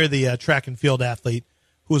didn't hear the track and field athlete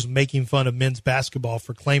who was making fun of men's basketball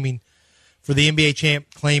for the NBA champ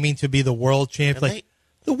claiming to be the world champ.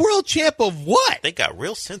 The world champ of what? They got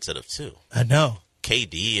real sensitive, too. I know.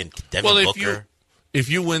 KD and Devin Booker. If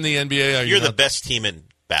you win the NBA, you're the best team in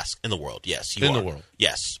the world. Yes, you are. In the world.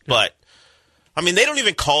 Yes. Yeah. But, I mean, they don't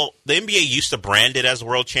even call – the NBA used to brand it as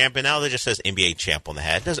world champion. Now they just says NBA champ on the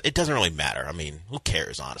hat. It doesn't really matter. I mean, who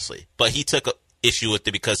cares, honestly? But he took issue with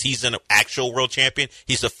it because he's an actual world champion.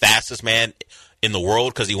 He's the fastest man in the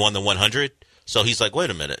world because he won the 100. So he's like, wait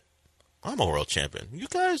a minute. I'm a world champion. You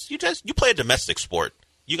guys, you play a domestic sport.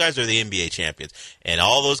 You guys are the NBA champions. And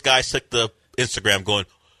all those guys took the Instagram going.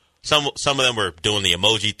 Some of them were doing the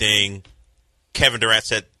emoji thing. Kevin Durant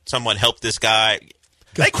said, "Someone help this guy."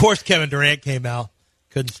 Of course, Kevin Durant came out,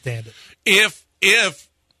 couldn't stand it. If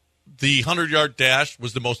the 100-yard dash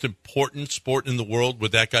was the most important sport in the world,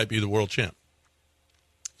 would that guy be the world champ?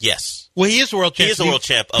 Yes. Well, he is the world champ. He is the world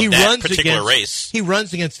champ of that particular race. He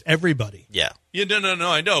runs against everybody. Yeah. Yeah, no,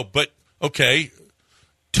 I know. But, okay,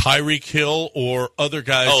 Tyreek Hill or other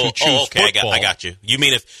guys who choose football. I got you. You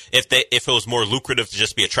mean if it was more lucrative to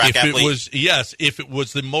just be a track athlete? If it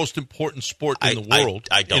was the most important sport in the world.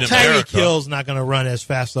 I don't. Tyreek Hill's not going to run as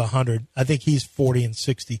fast as 100. I think he's 40 and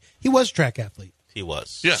 60. He was a track athlete. He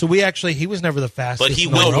was. Yeah. So he was never the fastest. But he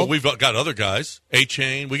in the world. But we've got other guys.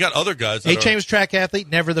 A-Chain. We got other guys. A-Chain was track athlete,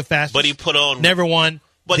 never the fastest. But he put on. Never won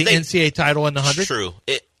the NCAA title in the 100. True.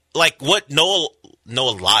 Like what Noah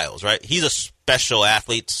Lyles, right? He's a special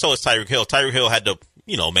athlete. So is Tyreek Hill. Tyreek Hill had to,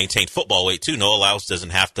 maintain football weight too. Noah Lyles doesn't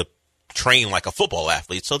have to train like a football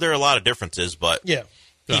athlete. So there are a lot of differences. But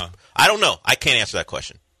I don't know. I can't answer that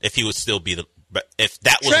question. If he would still be if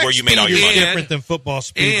that was track where you made all your money. Different than football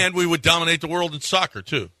speed. And we would dominate the world in soccer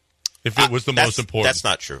too, if it was the most important. That's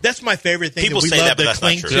not true. That's my favorite thing. People that we say love that, but to that's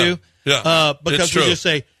cling not true. to. Yeah. Because we just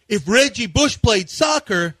say, if Reggie Bush played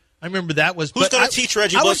soccer, I remember that was. Who's going to teach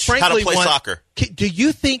Reggie Bush how to play soccer? Do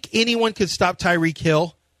you think anyone could stop Tyreek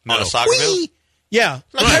Hill? On a soccer field? Yeah.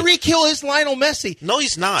 No. Tyreek Hill is Lionel Messi. No,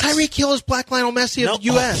 he's not. Tyreek Hill is Black Lionel Messi of the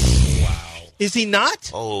U.S. Wow. Is he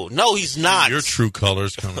not? Oh, no, he's not. Your true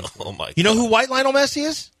colors coming. Oh, my God. You know who White Lionel Messi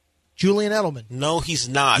is? Julian Edelman. No, he's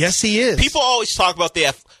not. Yes, he is. People always talk about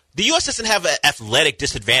the U.S. doesn't have an athletic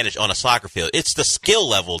disadvantage on a soccer field. It's the skill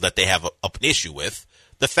level that they have an issue with.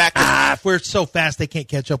 The fact that if we're so fast they can't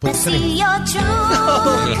catch up with us. This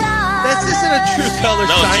isn't a true color.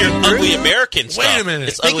 No, it's your ugly American stuff. Wait a minute.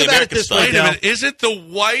 It's ugly American stuff. Wait a minute. Is it the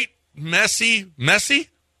white Messi?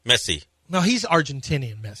 Messi. No, he's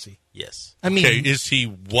Argentinian Messi. Yes. I mean, is he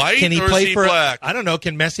white can he or play is he for black? I don't know.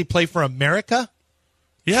 Can Messi play for America?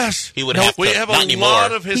 Yes. He would have to. We have not a anymore.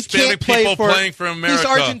 lot of Hispanic people playing for America. He's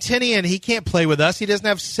Argentinian. He can't play with us. He doesn't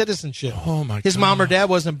have citizenship. Oh, my God. His mom or dad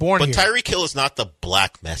wasn't born But here. Tyreek Hill is not the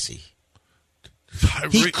black Messi.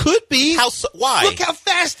 He could be. Why? Look how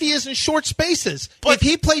fast he is in short spaces. But if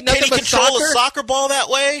he played nothing can he but control soccer, a soccer ball that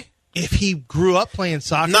way? if he grew up playing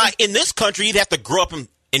soccer, Not in this country. You'd have to grow up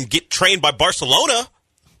and get trained by Barcelona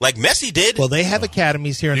like Messi did. well, they have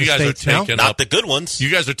academies here in You the guys are States now. taking Not up- the good ones. You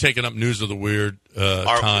guys are taking up news of the weird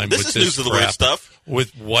time. This with is this news of the weird crap stuff.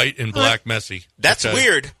 with white and black Messi. That's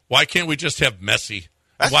weird. Why can't we just have Messi?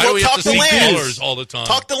 That's Why what do we have to talk to see Lance. colors all the time?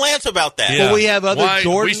 Talk to Lance about that. Yeah. Well, we have other Why?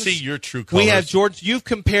 Jordans. We see your true colors. We have George. You've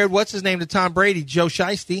compared what's his name to Tom Brady, Joe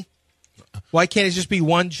Shiesty. Why can't it just be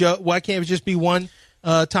one Joe? Why can't it just be one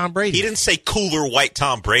Tom Brady? He didn't say cooler white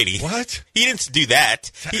Tom Brady. What? He didn't do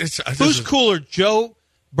that. Who's cooler, Joe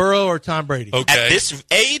Burrow or Tom Brady? Okay. At this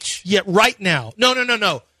age? Yeah, right now.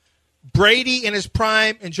 No. Brady in his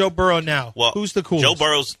prime and Joe Burrow now. Well, who's the coolest? Joe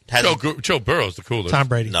Burrow's hasn't. Joe Burrow's the coolest. Tom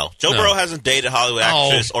Brady. No, Joe Burrow hasn't dated Hollywood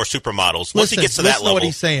actresses or supermodels. Once he gets to that listen to level, what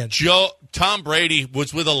he's saying. Tom Brady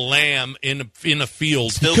was with a lamb in a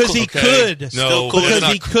field. Because he could. No, Still cool.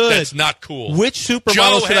 Because he could. That's not cool. Which supermodel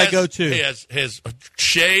Joe should I go to? Has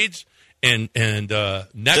shades and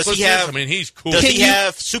necklaces. Does he have? I mean, he's cool. Does he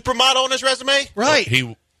have supermodel on his resume? Right.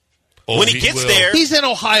 When he gets there, He's in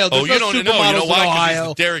Ohio. There's you no don't supermodels know. You know why? in 'Cause he's Ohio.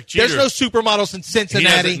 the Derek Jeter. There's no supermodels in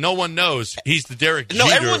Cincinnati. No one knows. He's the Derek Jeter.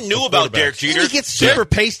 No, everyone knew of about quarterbacks. Derek Jeter. He gets super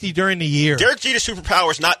pasty during the year. Derek Jeter's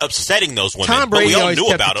superpower is not upsetting those women. Tom but Brady we all always knew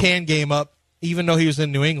kept about the him. can game up, even though he was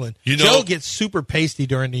in New England. You know- Joe gets super pasty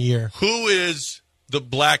during the year. Who is the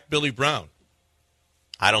black Billy Brown?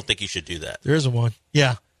 I don't think you should do that. There isn't one.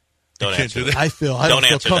 Yeah. Don't can't answer do that. that. I don't Don't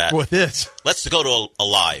feel answer comfortable that. with this. Let's go to a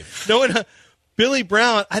live. No one. Billy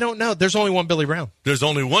Brown, I don't know. There's only one Billy Brown. There's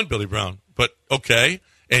only one Billy Brown, but okay,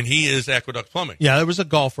 and he is Aqueduct Plumbing. Yeah, there was a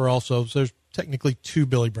golfer also, so there's technically two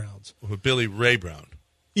Billy Browns. With Billy Ray Brown,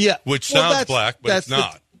 Yeah. which Well, sounds that's- black, but that's it's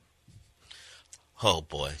not. Oh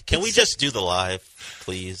boy, can we just do the live,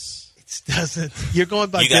 please? It doesn't. You're going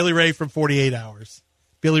by You got- Billy Ray from 48 Hours.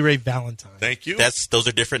 Billy Ray Valentine. Thank you. Those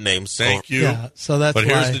are different names. Thank you. Yeah, so that's But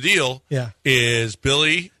here's why- the deal. Yeah. Is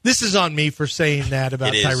Billy? This is on me for saying that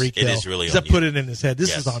about It is. Tyreek Hill. It is really 'Cause on I put you. it in his head. This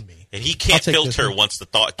Yes. is on me. And he I'll can't take this filter one. once the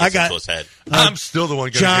thought I gets got- into his head. I'm still the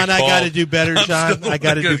one. John, get I called. gotta do better, I'm John. still the I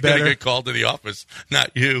gotta one do better. Gonna get called to the office,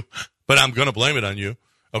 not you. But I'm going to blame it on you.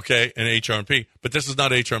 Okay, and HRP. But this is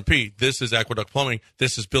not HRP. This is Aqueduct Plumbing.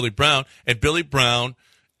 This is Billy Brown. And Billy Brown,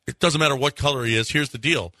 it doesn't matter what color he is. Here's the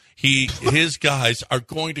deal. His guys are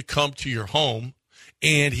going to come to your home,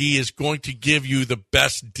 and he is going to give you the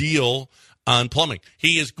best deal on plumbing.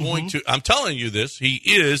 He is going to, I'm telling you this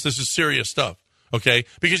is serious stuff. Okay,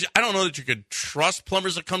 because I don't know that you can trust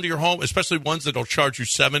plumbers that come to your home, especially ones that will charge you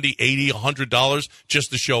 $70, $80, $100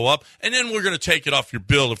 just to show up, and then we're going to take it off your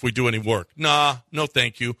bill if we do any work. Nah, no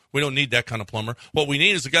thank you. We don't need that kind of plumber. What we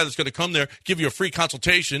need is the guy that's going to come there, give you a free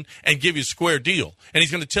consultation, and give you a square deal. And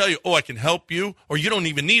he's going to tell you, I can help you, or you don't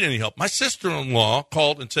even need any help. My sister-in-law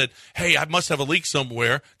called and said, hey, I must have a leak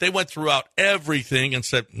somewhere. They went throughout everything and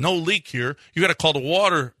said, no leak here. You got to call the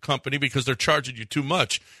water company because they're charging you too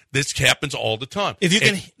much. This happens all the time. If you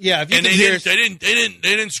can, they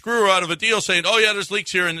didn't screw her out of a deal saying, there's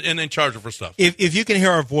leaks here, and then charge her for stuff. If you can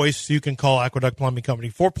hear our voice, you can call Aqueduct Plumbing Company.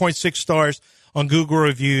 4.6 stars on Google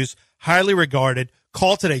reviews, highly regarded.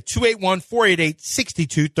 Call today,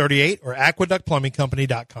 281-488-6238 or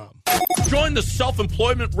aqueductplumbingcompany.com. Join the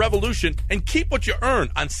self-employment revolution and keep what you earn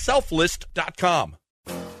on selflist.com.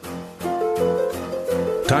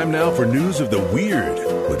 Time now for news of the weird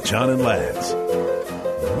with John and Lance.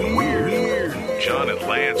 Weird. John and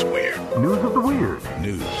Lance Weird. News of the weird.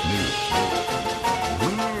 News.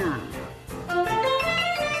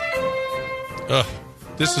 Ugh,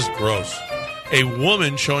 this is gross. A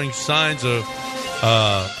woman showing signs of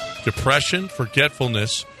depression,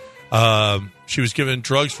 forgetfulness. She was given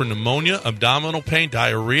drugs for pneumonia, abdominal pain,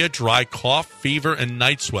 diarrhea, dry cough, fever, and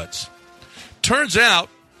night sweats. Turns out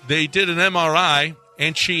they did an MRI,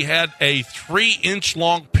 and she had a 3-inch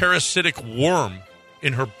long parasitic worm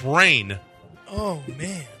in her brain. Oh,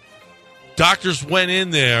 man. Doctors went in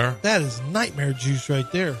there. That is nightmare juice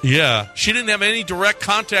right there. Yeah. She didn't have any direct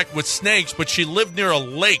contact with snakes, but she lived near a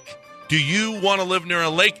lake. Do you want to live near a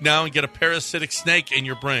lake now and get a parasitic snake in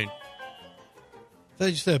your brain? I thought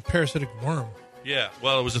you said a parasitic worm. Yeah.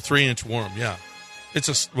 Well, it was a 3-inch worm. Yeah.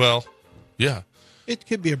 Yeah. It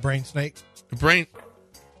could be a brain snake. A brain?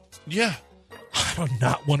 Yeah. I do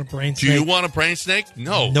not want a brain snake. Do you want a brain snake?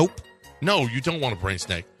 No. Nope. No, you don't want a brain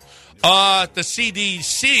snake. The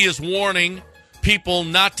CDC is warning people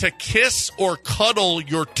not to kiss or cuddle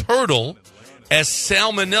your turtle as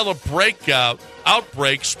salmonella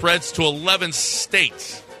outbreak spreads to 11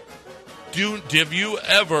 states. Have you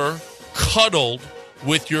ever cuddled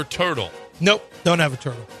with your turtle? Nope, don't have a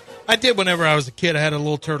turtle. I did whenever I was a kid. I had a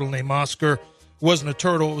little turtle named Oscar. It wasn't a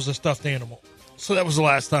turtle, it was a stuffed animal. So that was the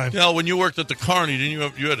last time. Yeah, when you worked at the Carney, you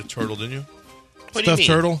had a turtle, didn't you? What Stuffed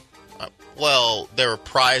turtle? Well, there were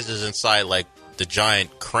prizes inside, like the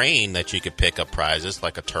giant crane that you could pick up prizes,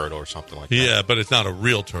 like a turtle or something like that. Yeah, but it's not a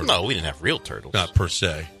real turtle. No, we didn't have real turtles. Not per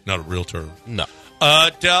se. Not a real turtle. No.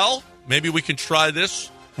 Del, maybe we can try this.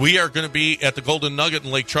 We are going to be at the Golden Nugget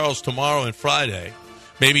in Lake Charles tomorrow and Friday.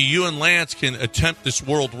 Maybe you and Lance can attempt this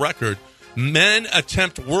world record. Men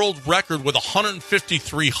attempt world record with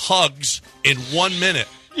 153 hugs in 1 minute.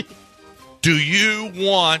 Do you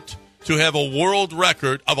want to have a world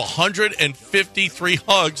record of 153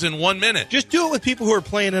 hugs in 1 minute? Just do it with people who are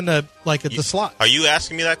playing in the slot. Are you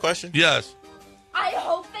asking me that question? Yes. I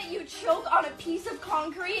hope that you choke on a piece of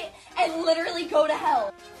concrete and literally go to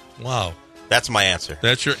hell. Wow. That's my answer.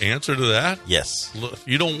 That's your answer to that? Yes. Look,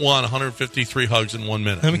 you don't want 153 hugs in 1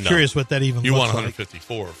 minute. I'm curious what that even you looks want like.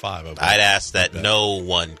 154 or 5. I'd ask that no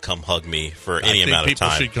one come hug me for any amount of time.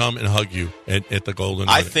 People should come and hug you at the Golden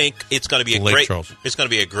I Nugget. think it's going to be It's going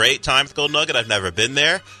to be a great time at the Golden Nugget. I've never been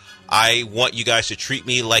there. I want you guys to treat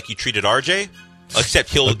me like you treated RJ, except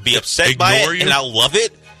he'll be upset by it, and I'll love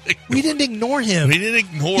it. We didn't ignore him. We didn't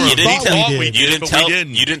ignore him.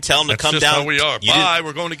 You didn't tell him to come That's down. How we are. Bye.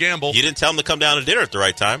 We're going to gamble. You didn't tell him to come down to dinner at the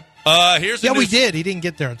right time. We did. He didn't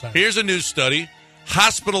get there on time. Here's a news study.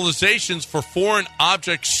 Hospitalizations for foreign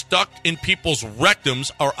objects stuck in people's rectums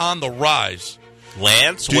are on the rise.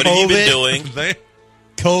 Lance, what have you been doing?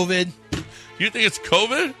 COVID. You think it's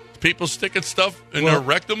COVID? People sticking stuff in their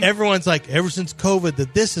rectum? Everyone's like, ever since COVID,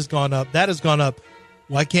 that this has gone up, that has gone up.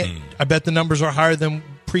 Why can't I bet the numbers are higher than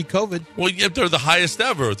pre-COVID? Well, yeah, they're the highest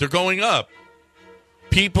ever. They're going up.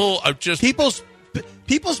 People are just people's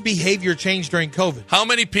behavior changed during COVID. How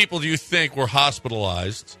many people do you think were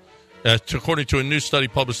hospitalized? According to a new study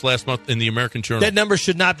published last month in the American Journal, that number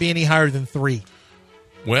should not be any higher than 3.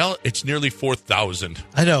 Well, it's nearly 4,000.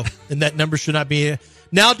 I know, and that number should not be.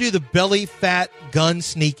 Now, do the belly fat gun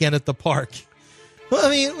sneak in at the park? Well, I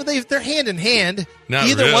mean, they're hand in hand. Not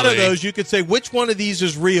Either really. one of those, you could say, which one of these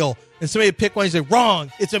is real? And somebody would pick one and say,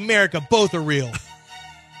 wrong, it's America. Both are real.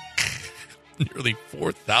 Nearly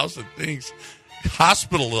 4,000 things.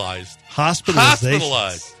 Hospitalized.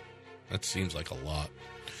 Hospitalized. That seems like a lot.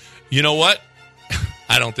 You know what?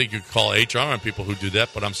 I don't think you could call HR on people who do that,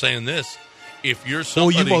 but I'm saying this. If you're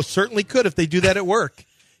somebody... Well, you most certainly could if they do that at work.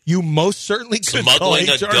 You most certainly could smuggling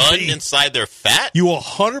call a gun inside their fat? You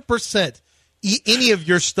 100%. any of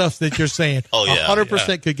your stuff that you're saying.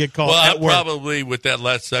 100% could get called at work. Probably with that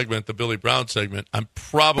last segment, the Billy Brown segment, I'm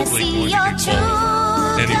probably going to get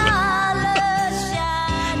called anyway.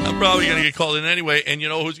 I'm probably going to get called in anyway, and you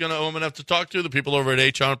know who's going to I'm going to have to talk to? The people over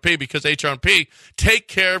at HR&P, because HR&P take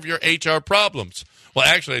care of your HR problems. Well,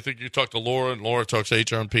 actually, I think you talk to Laura, and Laura talks to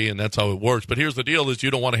HR&P, and that's how it works. But here's the deal is you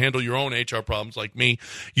don't want to handle your own HR problems like me.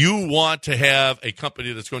 You want to have a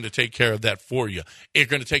company that's going to take care of that for you. They're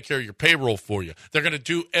going to take care of your payroll for you. They're going to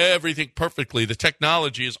do everything perfectly. The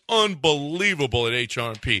technology is unbelievable at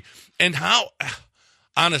HR&P. And how,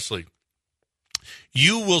 honestly,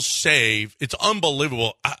 you will save. It's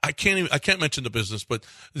unbelievable. I can't mention the business, but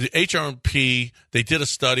the HR&P, they did a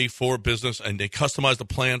study for business and they customized a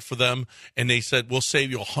plan for them, and they said we'll save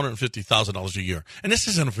you $150,000 a year. And this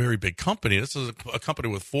isn't a very big company. This is a company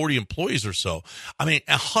with 40 employees or so. I mean,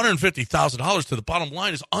 $150,000 to the bottom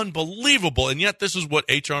line is unbelievable, and yet this is what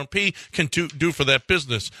HR&P can do for that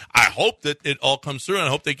business. I hope that it all comes through, and I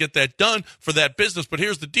hope they get that done for that business. But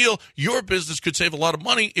here's the deal: your business could save a lot of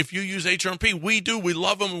money if you use HR&P. We do. We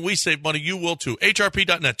love them, and we save money. You will too.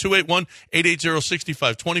 HRP.net,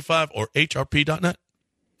 281-880-6525 or HRP.net.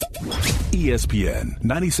 ESPN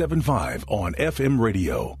 97.5 on FM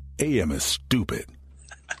radio. AM is stupid.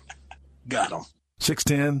 Got him.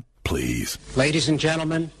 610, please. Ladies and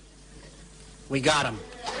gentlemen, we got him.